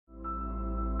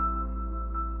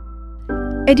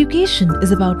Education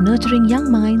is about nurturing young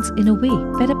minds in a way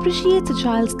that appreciates a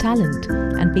child's talent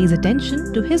and pays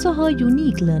attention to his or her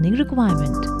unique learning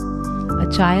requirement.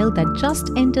 A child that just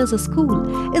enters a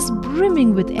school is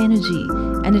brimming with energy,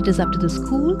 and it is up to the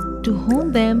school to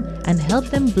hone them and help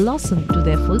them blossom to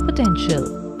their full potential.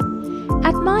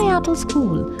 At My Apple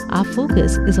School, our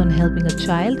focus is on helping a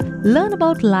child learn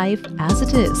about life as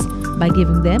it is by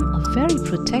giving them a very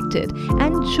protected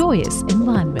and joyous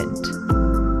environment.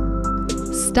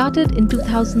 Started in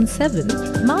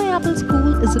 2007, My Apple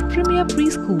School is a premier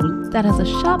preschool that has a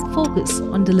sharp focus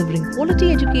on delivering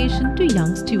quality education to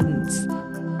young students.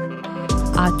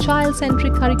 Our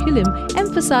child-centric curriculum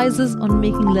emphasizes on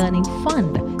making learning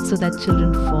fun so that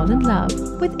children fall in love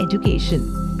with education.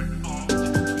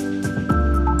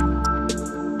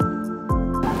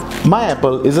 My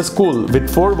Apple is a school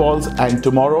with 4 walls and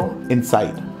tomorrow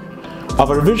inside.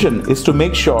 Our vision is to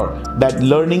make sure that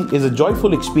learning is a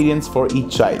joyful experience for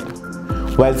each child.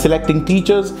 While selecting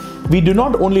teachers, we do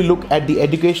not only look at the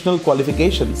educational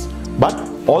qualifications, but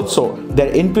also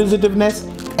their inquisitiveness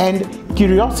and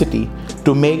curiosity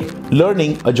to make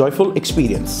learning a joyful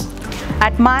experience.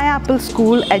 At My Apple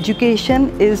School,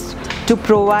 education is to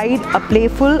provide a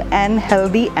playful and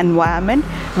healthy environment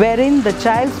wherein the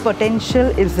child's potential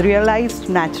is realized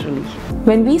naturally.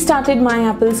 When we started My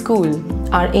Apple School,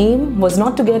 our aim was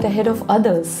not to get ahead of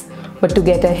others, but to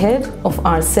get ahead of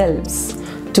ourselves,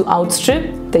 to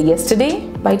outstrip the yesterday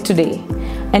by today,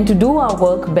 and to do our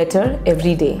work better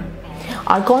every day.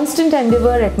 Our constant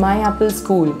endeavor at My Apple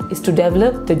School is to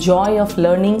develop the joy of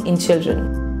learning in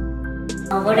children.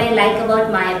 What I like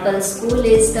about My Apple School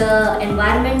is the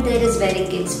environment there is very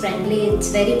kids friendly. It's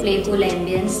very playful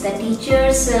ambience. The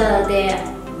teachers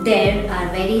there are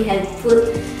very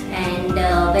helpful and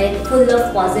very full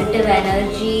of positive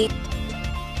energy.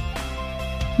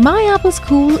 My Apple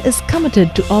School is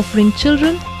committed to offering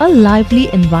children a lively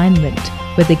environment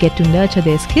where they get to nurture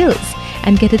their skills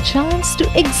and get a chance to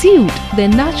exude their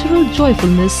natural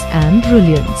joyfulness and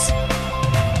brilliance.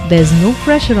 There's no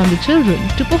pressure on the children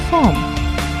to perform,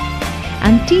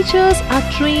 and teachers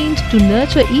are trained to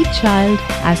nurture each child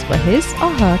as per his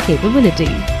or her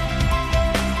capability.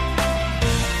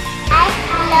 I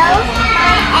love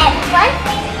My Apple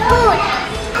School.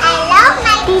 I love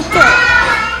my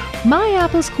teacher. My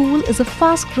Apple School is a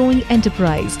fast-growing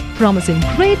enterprise promising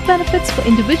great benefits for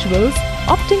individuals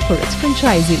opting for its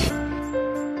franchisee.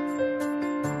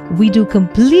 We do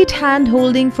complete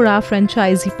hand-holding for our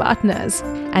franchisee partners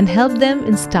and help them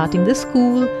in starting the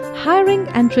school, hiring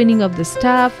and training of the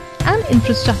staff, and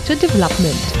infrastructure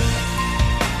development.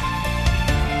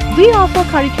 We offer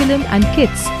curriculum and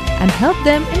kits and help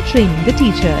them in training the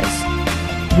teachers.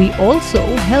 We also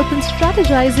help in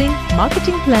strategizing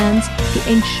marketing plans to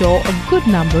ensure a good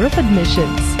number of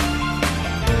admissions.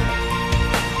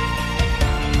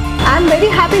 I am very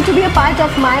happy to be a part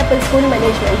of My Apple School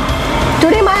management.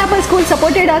 Today My Apple School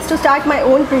supported us to start my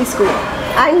own preschool,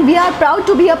 and we are proud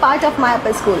to be a part of My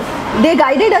Apple School. They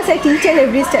guided us at each and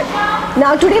every step.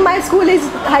 Now today my school is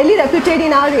highly reputed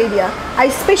in our area. I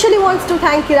especially want to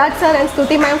thank Kirat sir and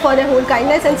Stuti ma'am for their whole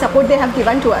kindness and support they have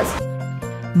given to us.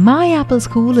 My Apple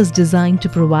School is designed to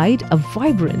provide a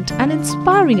vibrant and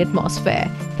inspiring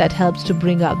atmosphere that helps to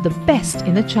bring out the best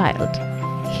in a child.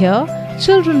 Here,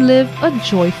 children live a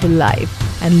joyful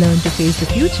life and learn to face the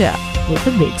future with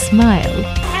a big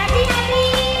smile.